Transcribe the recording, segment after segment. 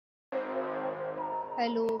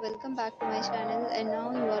Hello, welcome back to my channel, and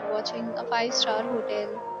now you are watching a 5-star hotel.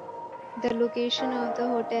 The location of the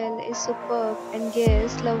hotel is superb and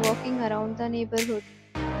guests love walking around the neighborhood.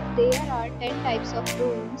 There are 10 types of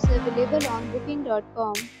rooms available on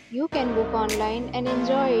booking.com. You can book online and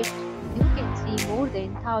enjoy it. You can see more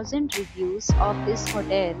than 1000 reviews of this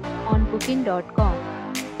hotel on booking.com.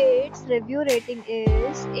 Its review rating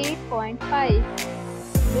is 8.5,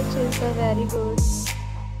 which is a very good.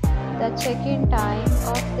 The check-in time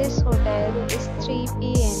of this hotel is 3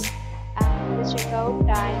 p.m. and the check-out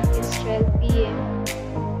time is 12 p.m.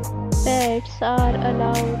 Pets are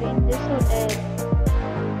allowed in this hotel.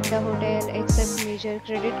 The hotel accepts major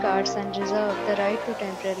credit cards and reserves the right to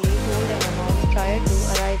temporarily hold an amount prior to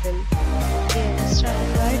arrival. Guests are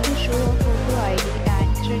required to show a photo ID and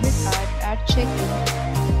credit card at check-in.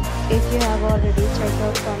 If you have already checked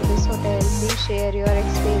out from this hotel, please share your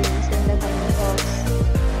experience in the comment box.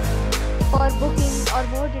 For booking or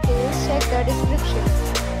more details, check the description.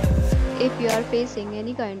 If you are facing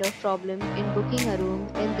any kind of problem in booking a room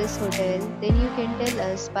in this hotel, then you can tell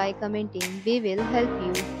us by commenting. We will help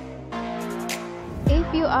you.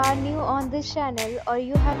 If you are new on this channel or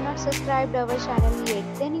you have not subscribed our channel yet,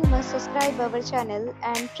 then you must subscribe our channel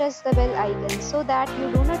and press the bell icon so that you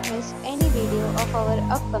do not miss any video of our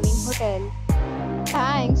upcoming hotel.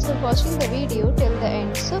 Thanks for watching the video till the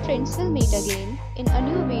end. So friends, will meet again in a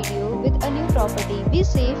new video with a new property. Be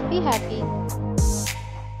safe, be happy.